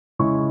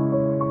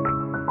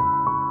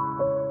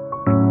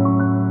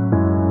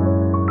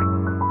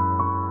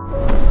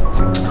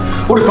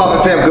What is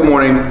poppin', fam? Good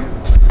morning.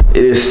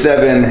 It is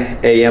 7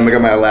 a.m. I got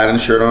my Aladdin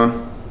shirt on.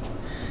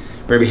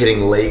 I'm gonna be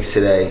hitting legs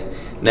today.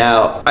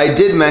 Now, I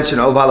did mention,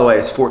 oh, by the way,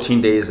 it's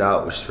 14 days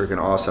out, which is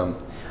freaking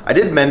awesome. I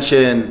did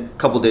mention a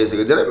couple days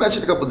ago,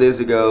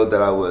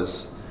 that I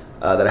was,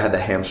 that I had the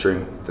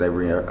hamstring that I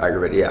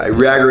re-aggravated. Yeah, I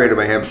re-aggravated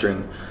my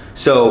hamstring.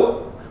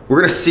 So,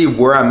 we're gonna see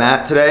where I'm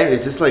at today.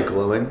 Is this like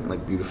glowing,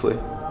 like beautifully?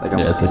 Like I'm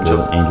an angel?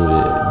 Like an angel,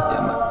 yeah,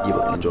 I'm an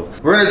evil angel.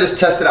 We're gonna just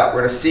test it out.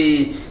 We're gonna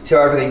see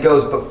how everything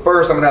goes. But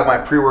first, I'm gonna have my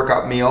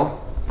pre-workout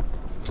meal.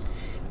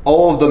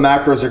 All of the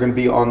macros are gonna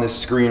be on this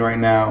screen right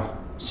now,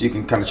 so you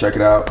can kind of check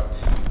it out.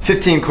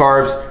 15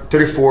 carbs,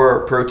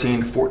 34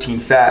 protein, 14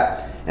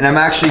 fat. And I'm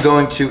actually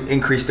going to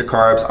increase the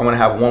carbs. I'm gonna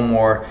have one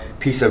more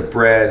piece of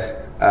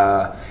bread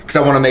because I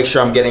wanna make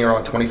sure I'm getting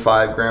around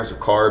 25 grams of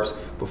carbs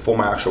before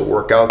my actual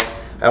workouts.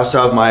 I also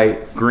have my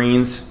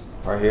greens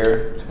right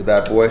here, the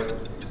bad boy.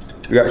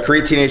 We got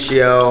creatine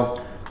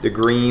HCl, the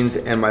greens,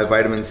 and my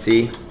vitamin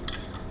C.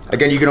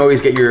 Again, you can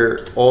always get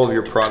all of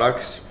your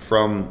products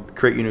from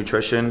CreateU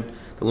Nutrition.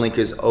 The link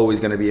is always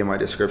gonna be in my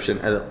description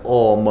at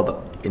all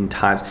mother-in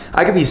times.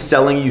 I could be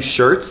selling you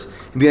shirts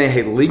and be like,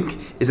 hey, the link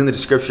is in the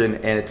description,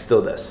 and it's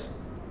still this.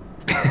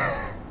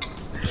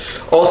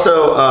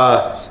 Also,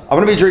 I'm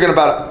gonna be drinking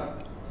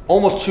about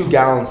almost 2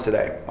 gallons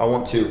today. I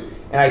want to.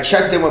 And I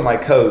checked in with my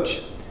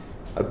coach.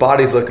 My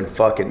body's looking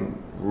fucking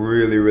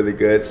really, really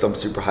good, so I'm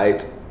super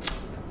hyped.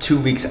 2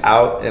 weeks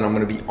out, and I'm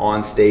gonna be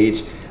on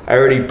stage. I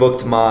already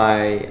booked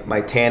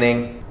my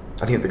tanning.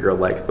 I think the girl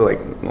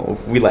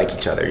we like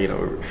each other, you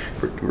know.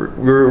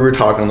 We're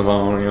talking on the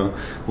phone, you know,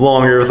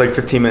 longer. It was like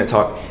 15-minute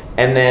talk,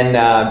 and then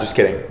I'm just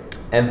kidding.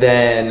 And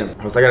then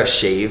I gotta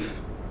shave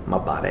my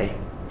body.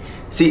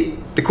 See,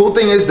 the cool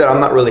thing is that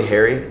I'm not really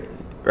hairy,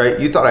 right?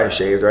 You thought I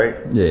shaved, right?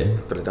 Yeah.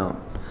 But I don't.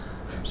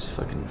 I'm just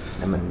fucking.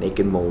 I'm a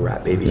naked mole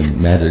rat, baby.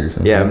 Magic or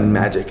something. Yeah,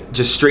 magic.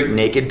 Just straight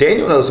naked.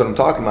 Daniel knows what I'm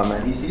talking about,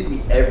 man. He sees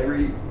me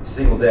every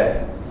single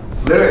day.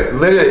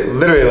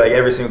 Literally like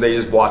every single day. He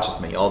just watches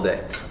me all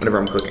day whenever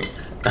I'm cooking.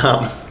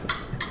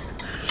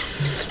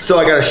 So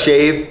I gotta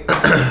shave.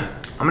 I'm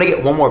gonna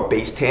get one more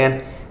base tan,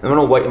 and I'm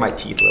gonna whiten my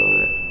teeth a little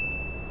bit.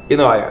 You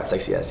know I got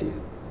sexy ass teeth.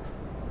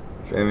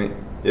 You feel me?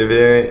 You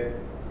feel me?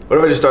 What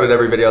if I just started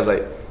every video? I was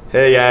like,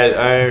 hey guys,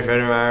 I'm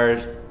Brendan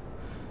Meyers,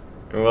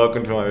 and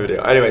welcome to my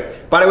video. Anyways,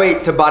 by the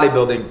way, to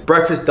bodybuilding,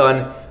 breakfast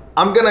done.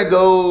 I'm gonna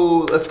go,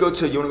 let's go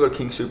to, you wanna go to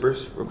King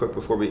Supers real quick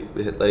before we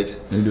hit legs?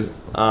 You do it.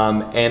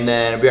 And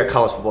then we got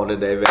college football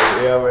today, baby.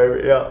 Yeah,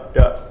 baby, yeah.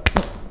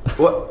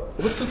 What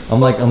the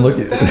fuck I'm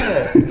looking at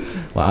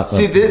that?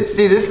 See, this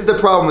is the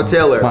problem with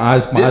Taylor.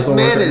 This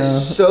man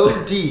is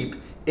so deep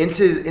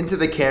into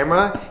the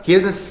camera, he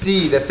doesn't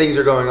see that things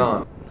are going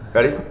on.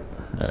 Ready?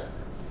 Alright.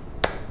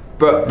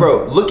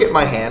 Bro, look at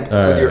my hand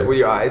with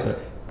your eyes.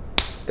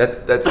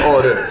 Right. That's all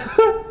it is.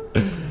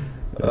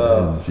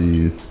 Oh,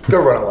 jeez. Go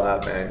run a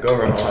lap, man. Go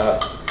run a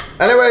lap.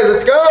 Anyways,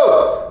 let's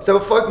go. Let's have a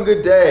fucking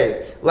good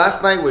day.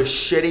 Last night was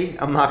shitty.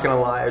 I'm not gonna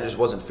lie. I just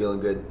wasn't feeling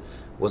good.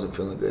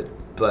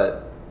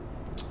 But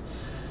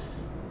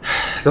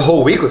the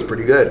whole week was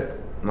pretty good.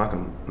 I'm not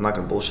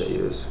gonna bullshit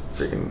you. It was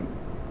freaking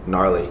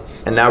gnarly.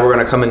 And now we're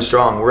gonna come in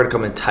strong. We're gonna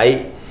come in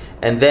tight.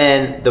 And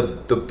then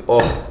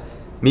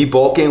me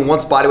bulking,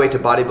 once Bodyweight to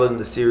Bodybuilding,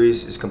 the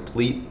series is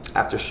complete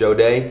after show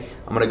day,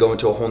 I'm gonna go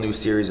into a whole new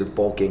series of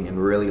bulking and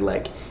really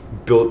like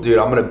build, dude,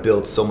 I'm gonna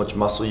build so much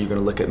muscle, you're gonna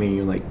look at me and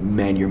you're like,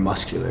 man, you're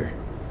muscular.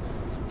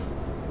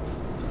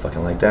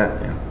 Fucking like that,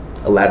 yeah.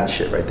 Aladdin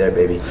shit right there,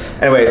 baby.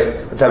 Anyways,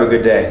 let's have a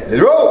good day.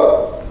 Let's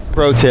roll!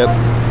 Pro tip.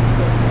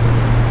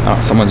 Oh,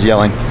 someone's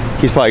yelling.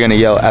 He's probably gonna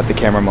yell at the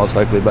camera most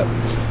likely, but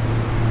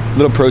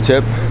little pro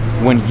tip,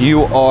 when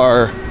you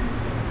are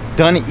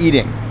done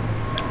eating,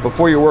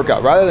 before your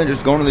workout, rather than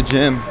just going to the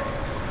gym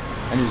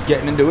and just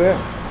getting into it,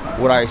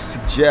 what I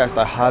suggest,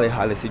 I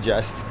highly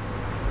suggest,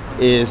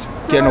 is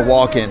getting a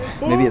walk in.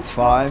 Maybe it's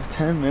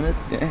 5-10 minutes,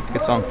 yeah,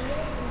 good song.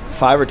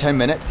 5 or 10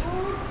 minutes,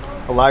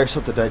 allow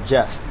yourself to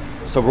digest.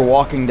 So we're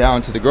walking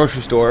down to the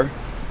grocery store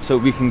so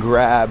we can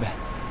grab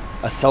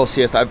a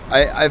Celsius. I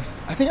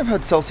think I've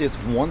had Celsius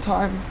one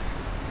time.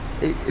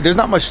 There's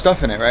not much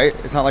stuff in it, right?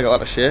 It's not like a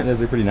lot of shit. Yeah,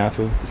 it's pretty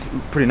natural. It's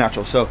pretty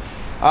natural. So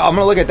I'm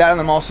gonna look at that,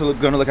 and I'm also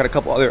gonna look at a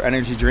couple other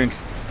energy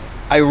drinks.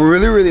 I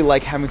really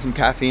like having some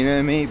caffeine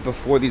in me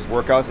before these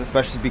workouts,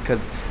 especially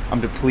because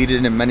I'm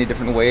depleted in many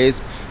different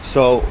ways.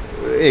 So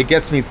it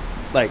gets me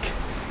like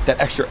that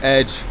extra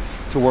edge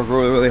to work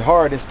really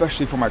hard,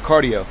 especially for my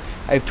cardio.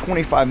 I have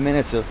 25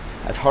 minutes of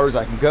as hard as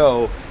I can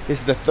go. This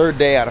is the 3rd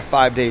day out of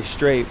 5 days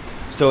straight.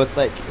 So it's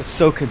like, it's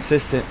so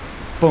consistent.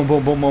 Boom,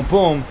 boom, boom, boom,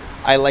 boom.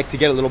 I like to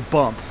get a little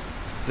bump.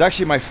 There's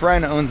actually, my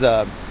friend owns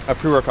a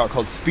pre-workout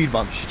called Speed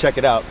Bump. You should check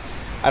it out.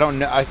 I don't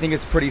know, I think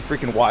it's pretty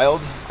freaking wild.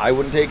 I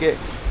wouldn't take it,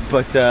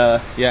 but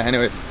yeah,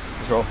 anyways,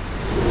 let's roll.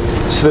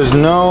 So there's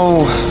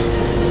no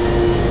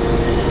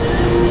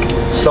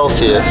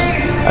Celsius.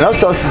 I know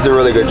Celsius is a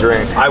really good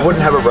drink. I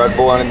wouldn't have a Red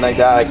Bull or anything like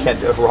that. I can't,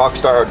 if a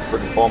Rockstar, I'd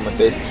freaking fall on my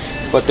face.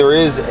 But there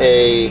is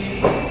a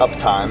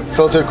Uptime,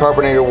 filtered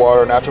carbonated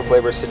water, natural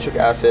flavor, citric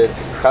acid,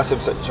 calcium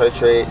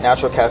citrate,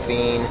 natural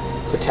caffeine,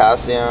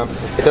 potassium.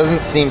 It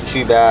doesn't seem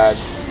too bad.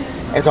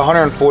 It's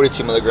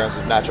 142 milligrams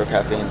of natural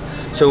caffeine.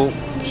 So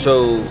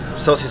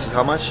Celsius is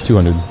how much?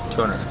 200.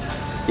 200.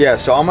 Yeah,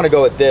 so I'm gonna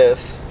go with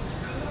this.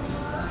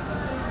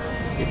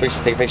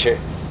 Take a picture.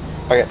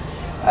 Okay.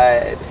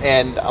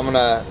 And I'm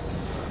gonna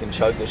fucking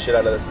chug the shit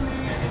out of this.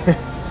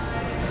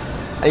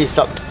 I need to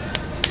stop.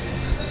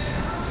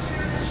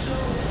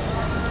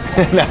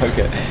 No,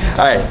 okay.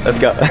 All right, let's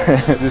go.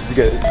 This is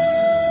good.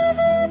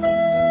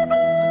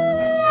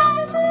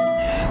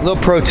 A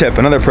little pro tip,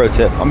 another pro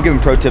tip. I'm giving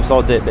pro tips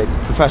all day, baby.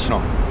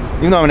 Professional.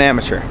 Even though I'm an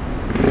amateur.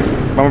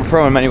 I'm a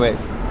pro in many ways,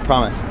 I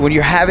promise. When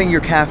you're having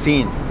your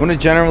caffeine, you want to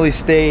generally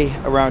stay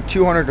around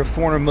 200 to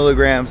 400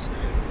 milligrams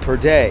per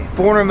day.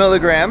 400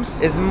 milligrams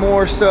is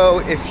more so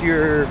if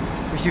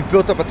you've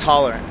built up a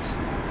tolerance.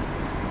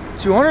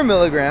 200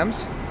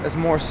 milligrams is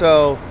more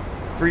so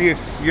for you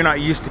if you're not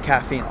used to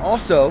caffeine.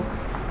 Also,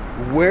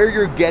 where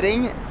you're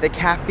getting the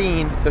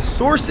caffeine, the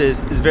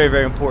sources is very,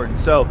 very important.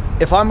 So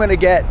if I'm gonna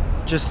get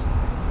just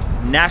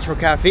natural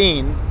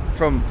caffeine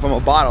from a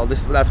bottle,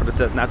 that's what it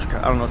says, natural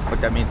caffeine. I don't know what the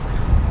fuck that means.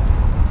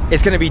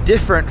 It's gonna be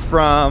different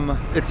from,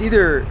 it's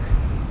either,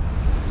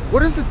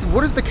 what is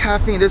the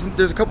caffeine?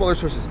 There's a couple other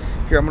sources.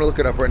 Here, I'm gonna look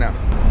it up right now.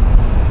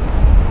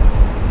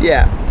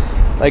 Yeah,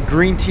 like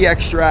green tea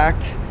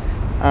extract.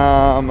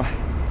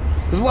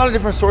 There's a lot of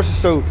different sources.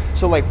 So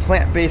like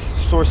plant-based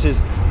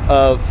sources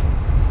of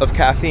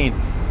caffeine.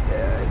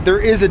 There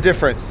is a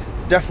difference,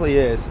 definitely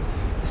is.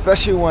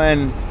 Especially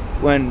when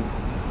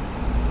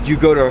you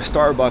go to a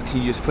Starbucks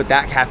and you just put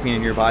that caffeine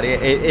in your body.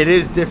 It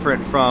is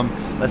different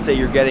from, let's say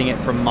you're getting it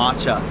from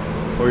matcha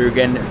or you're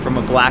getting it from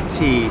a black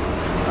tea.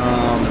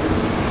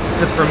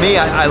 Because for me,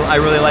 I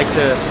really like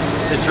to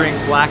drink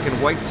black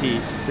and white tea.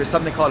 There's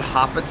something called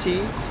Hapa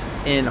tea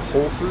in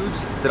Whole Foods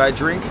that I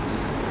drink,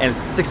 and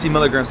it's 60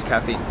 milligrams of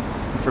caffeine.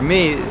 And for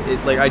me,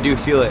 like I do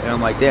feel it, and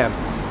I'm like, damn,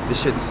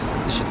 this shit's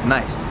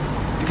nice,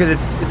 because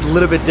it's a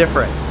little bit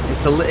different.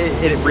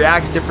 It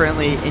reacts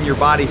differently in your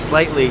body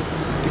slightly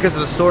because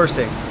of the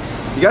sourcing.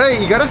 You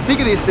gotta think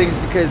of these things,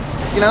 because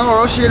or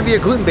else you're gonna be a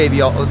gluten baby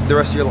the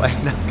rest of your life.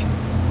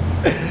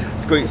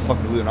 Let's go eat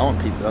fucking gluten. I want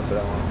pizza. That's what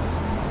I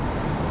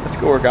want. Let's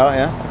go work out.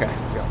 Yeah. Okay.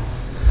 Let's go.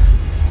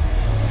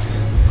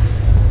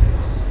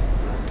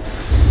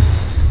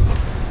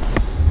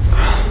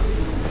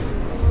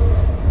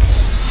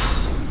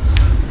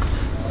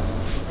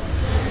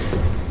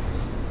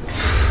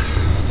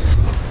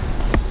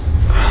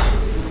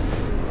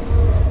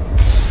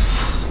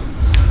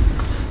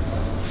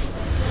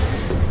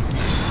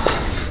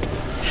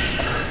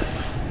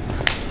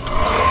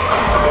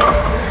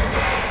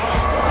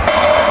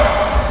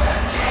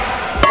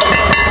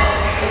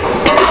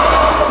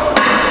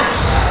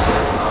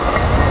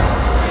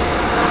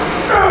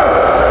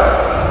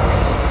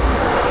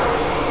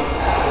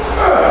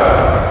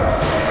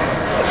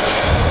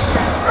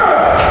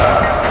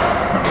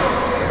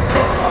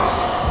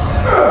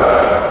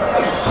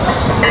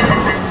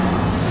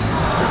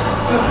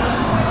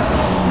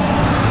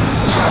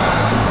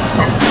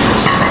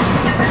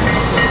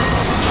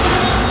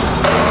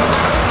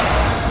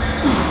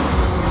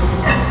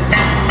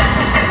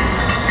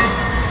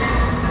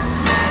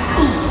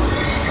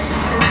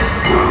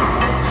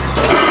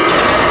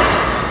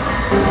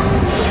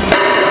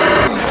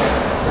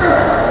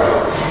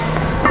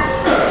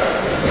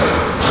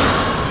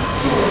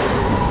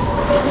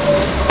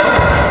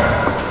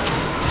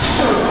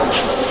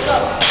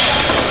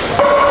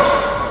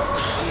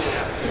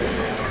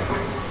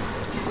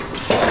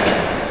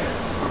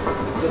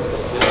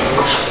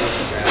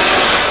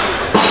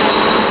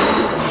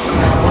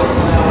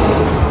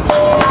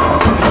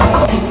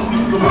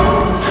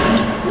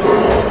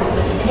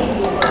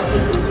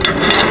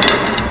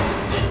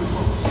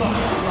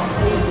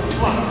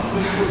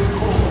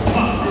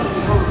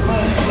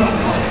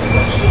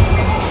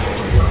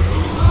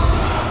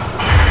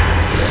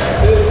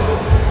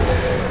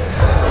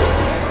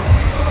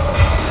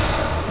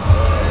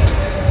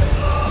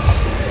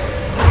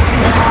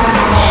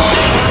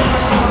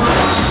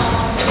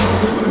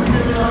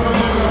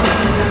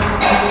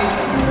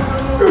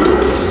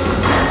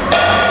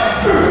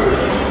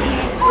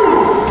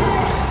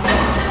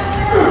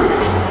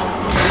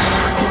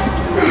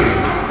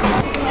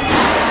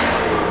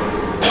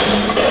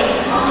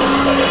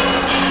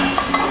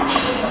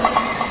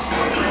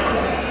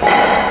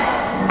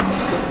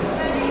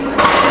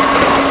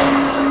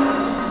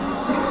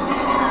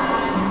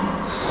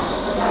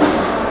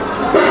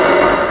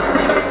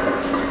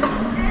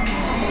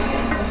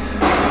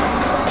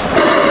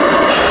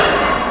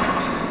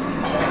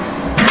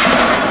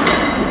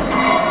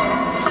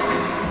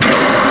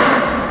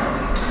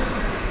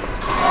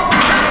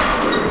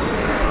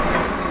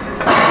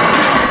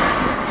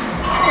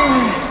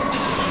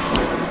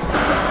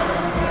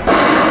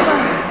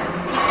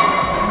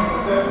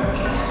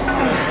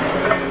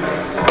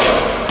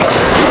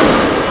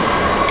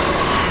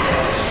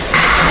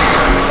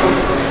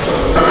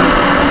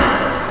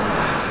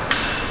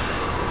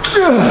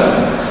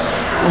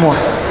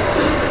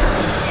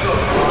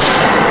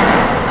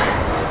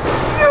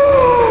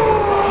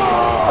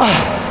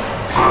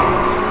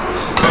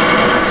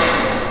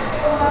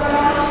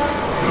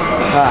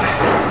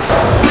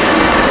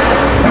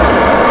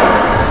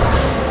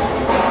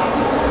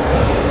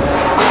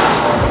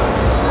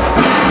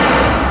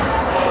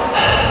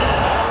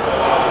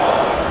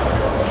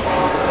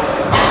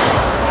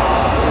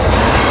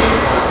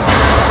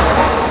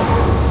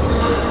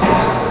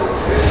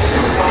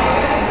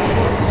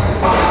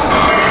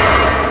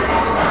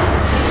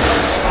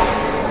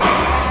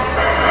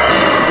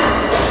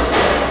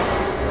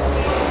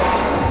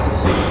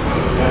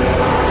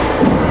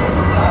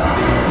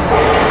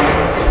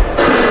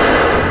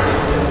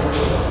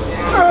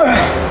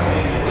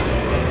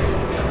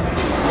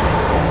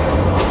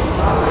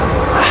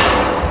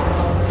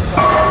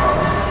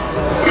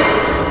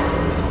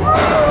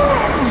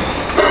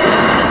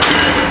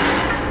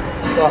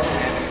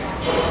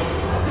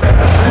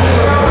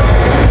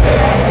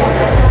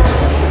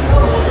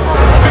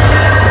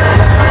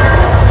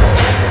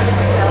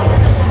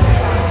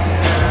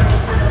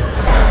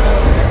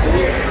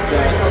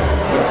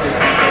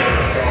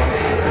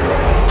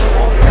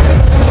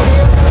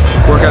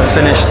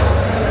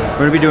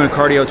 doing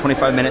cardio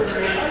 25 minutes,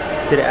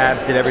 did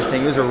abs, did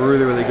everything. It was a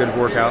really, really good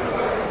workout.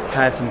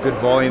 Had some good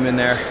volume in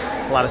there,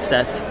 a lot of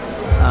sets.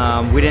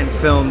 We didn't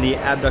film the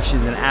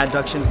abductions and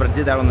adductions, but I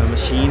did that on the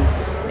machine.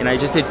 And I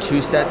just did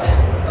 2 sets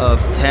of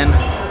 10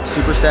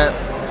 superset.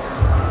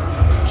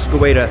 Just a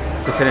good way to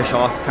finish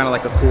off. It's kind of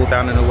like a cool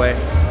down in a way.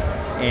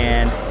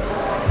 And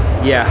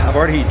yeah, I've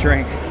already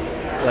drank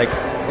like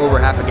over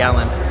half a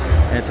gallon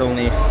and it's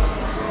only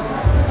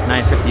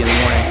 9:50 in the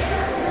morning.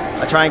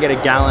 I try and get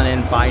a gallon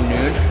in by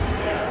noon.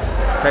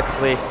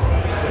 Technically,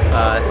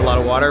 it's a lot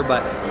of water,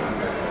 but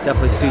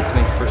definitely suits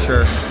me for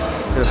sure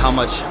because of how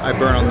much I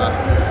burn on the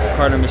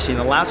cardio machine.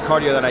 The last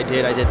cardio that I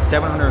did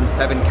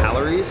 707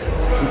 calories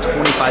in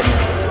 25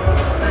 minutes.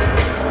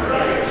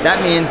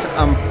 That means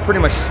I'm pretty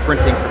much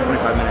sprinting for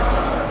 25 minutes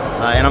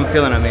and I'm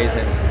feeling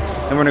amazing.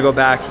 And we're gonna go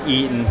back,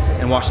 eat,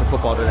 and watch some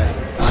football today.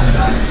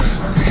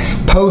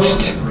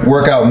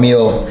 Post-workout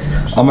meal,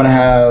 I'm gonna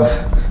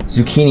have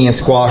zucchini and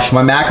squash.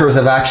 My macros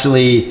have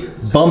actually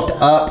bumped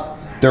up.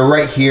 They're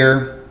right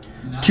here.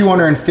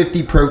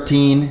 250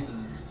 protein,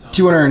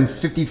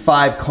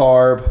 255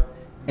 carb,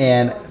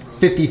 and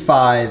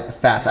 55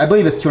 fats. I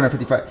believe it's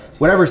 255.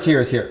 Whatever's here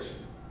is here.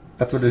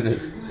 That's what it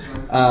is.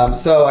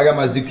 So I got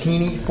my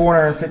zucchini,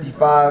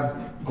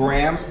 455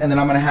 grams, and then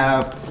I'm gonna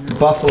have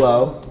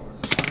buffalo.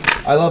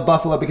 I love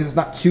buffalo because it's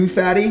not too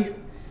fatty,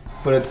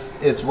 but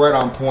it's right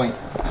on point.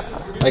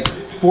 Like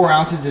 4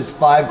 ounces is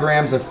 5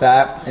 grams of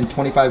fat and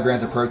 25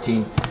 grams of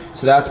protein.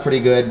 So that's pretty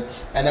good.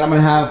 And then I'm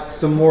gonna have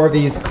some more of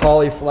these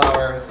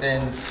cauliflower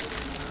thins.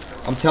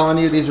 I'm telling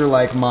you, these are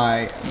like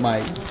my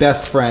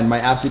best friend, my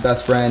absolute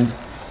best friend.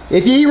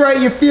 If you eat right,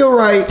 you feel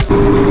right.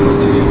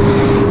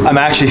 I'm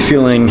actually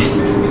feeling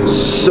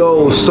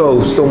so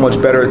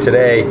much better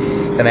today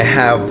than I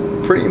have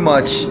pretty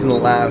much in the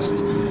last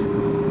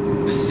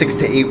 6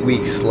 to 8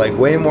 weeks. Like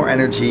way more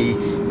energy,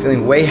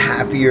 feeling way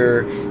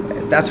happier.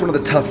 That's one of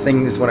the tough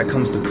things when it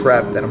comes to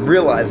prep that I'm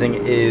realizing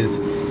is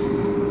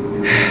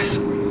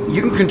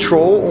you can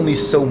control only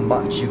so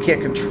much. You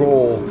can't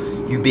control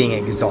you being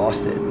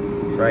exhausted,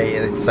 right?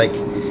 And it's like,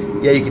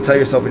 yeah, you can tell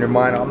yourself in your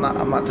mind, I'm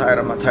not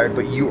tired,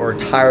 but you are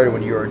tired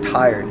when you are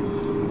tired.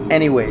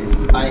 Anyways,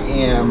 I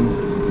am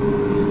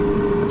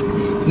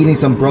eating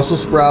some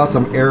Brussels sprouts.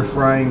 I'm air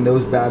frying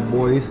those bad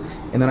boys.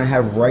 And then I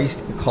have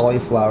riced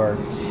cauliflower.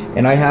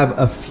 And I have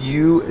a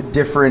few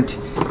different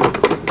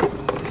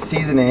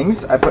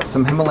seasonings. I put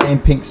some Himalayan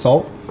pink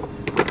salt.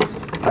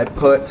 I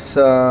put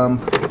some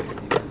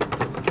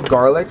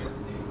garlic,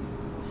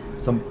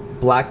 some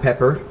black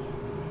pepper,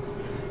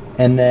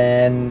 and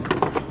then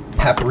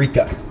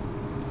paprika.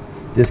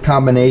 This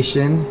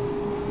combination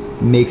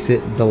makes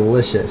it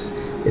delicious.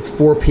 It's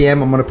 4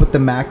 p.m. I'm gonna put the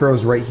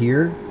macros right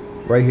here,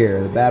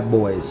 the bad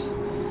boys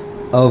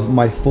of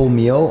my full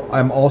meal.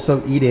 I'm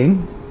also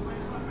eating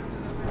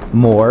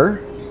more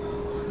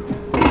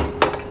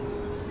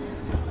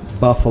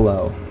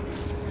buffalo.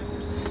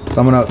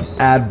 So I'm gonna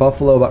add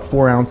buffalo, about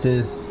 4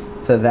 ounces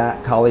to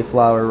that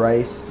cauliflower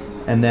rice.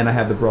 And then I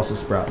have the Brussels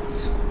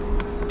sprouts.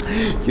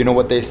 You know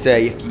what they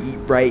say, if you eat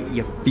right,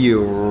 you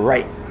feel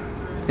right.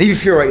 If you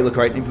feel right, you look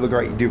right. And if you look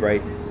right, you do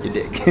right, you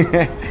dig.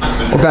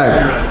 Okay,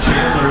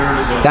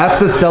 that's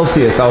the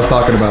Celsius I was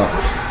talking about.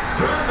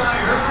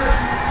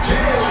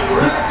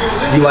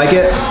 Do you like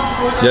it?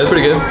 Yeah, it's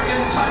pretty good.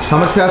 How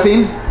much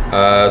caffeine?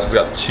 So it's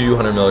got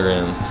 200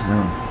 milligrams.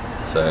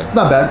 So it's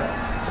not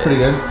bad. It's pretty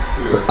good.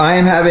 I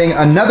am having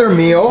another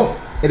meal.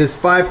 It is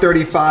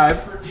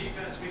 5:35.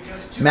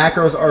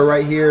 Macros are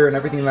right here and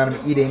everything that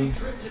I'm eating.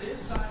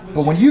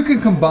 But when you can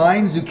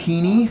combine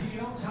zucchini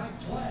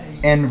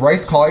and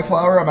rice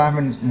cauliflower, I'm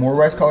having more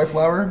rice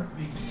cauliflower,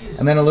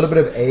 and then a little bit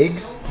of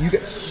eggs, you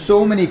get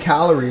so many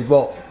calories.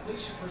 Well,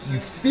 you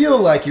feel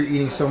like you're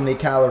eating so many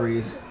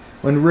calories,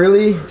 when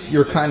really,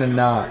 you're kind of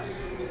not.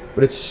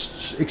 But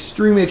it's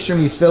extremely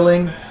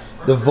filling.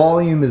 The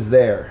volume is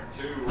there.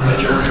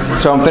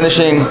 So I'm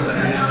finishing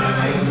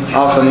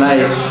off the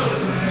night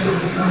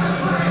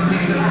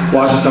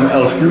watching some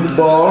El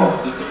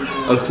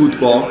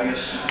Football,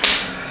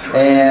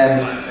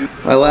 and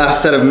my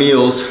last set of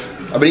meals.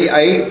 I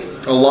ate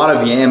a lot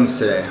of yams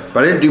today,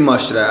 but I didn't do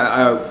much today.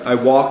 I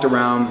walked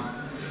around,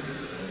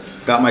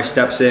 got my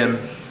steps in,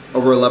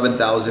 over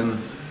 11,000.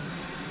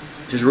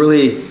 Just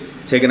really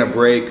taking a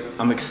break.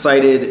 I'm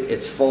excited.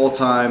 It's fall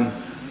time.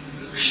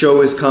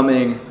 Show is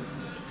coming.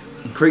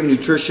 I'm creating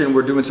nutrition.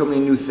 We're doing so many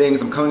new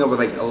things. I'm coming up with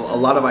like a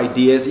lot of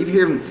ideas. Even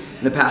here in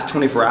the past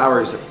 24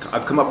 hours,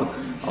 I've come up with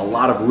a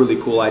lot of really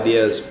cool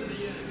ideas.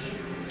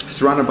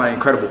 Surrounded by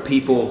incredible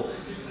people.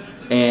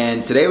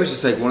 And today was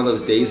just like one of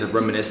those days of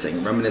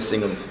reminiscing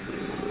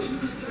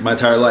of my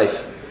entire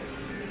life.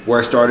 Where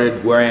I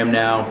started, where I am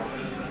now,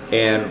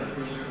 and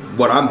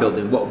what I'm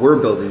building, what we're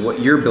building, what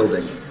you're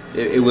building.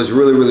 It was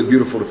really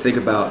beautiful to think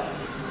about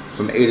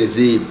from A to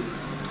Z.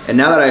 And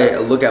now that I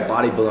look at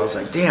bodybuilding, I was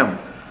like, damn,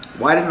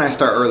 why didn't I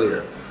start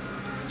earlier?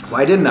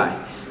 Why didn't I?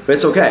 But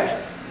it's okay.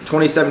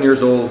 27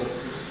 years old.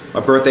 My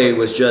birthday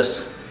was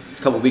just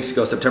a couple weeks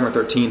ago, September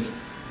 13th.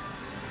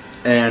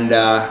 And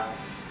I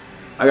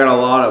got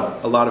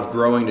a lot of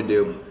growing to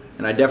do.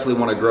 and I definitely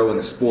want to grow in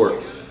the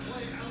sport.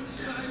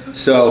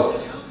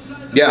 So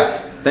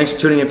yeah, thanks for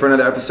tuning in for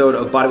another episode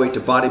of Bodyweight to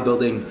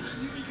Bodybuilding.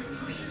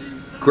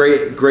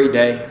 Great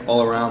day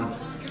all around.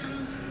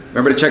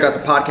 Remember to check out the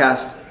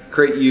podcast,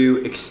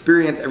 CreateU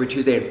Experience, every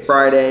Tuesday and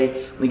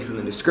Friday. Links in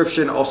the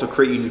description. Also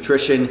CreateU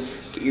Nutrition.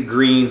 Get your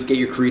greens, get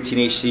your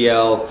creatine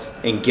HCl,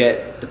 and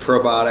get the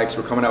probiotics.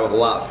 We're coming out with a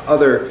lot of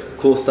other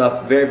cool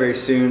stuff very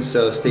soon,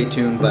 so stay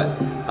tuned. But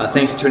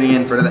thanks for tuning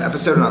in for another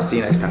episode, and I'll see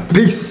you next time.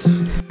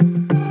 Peace.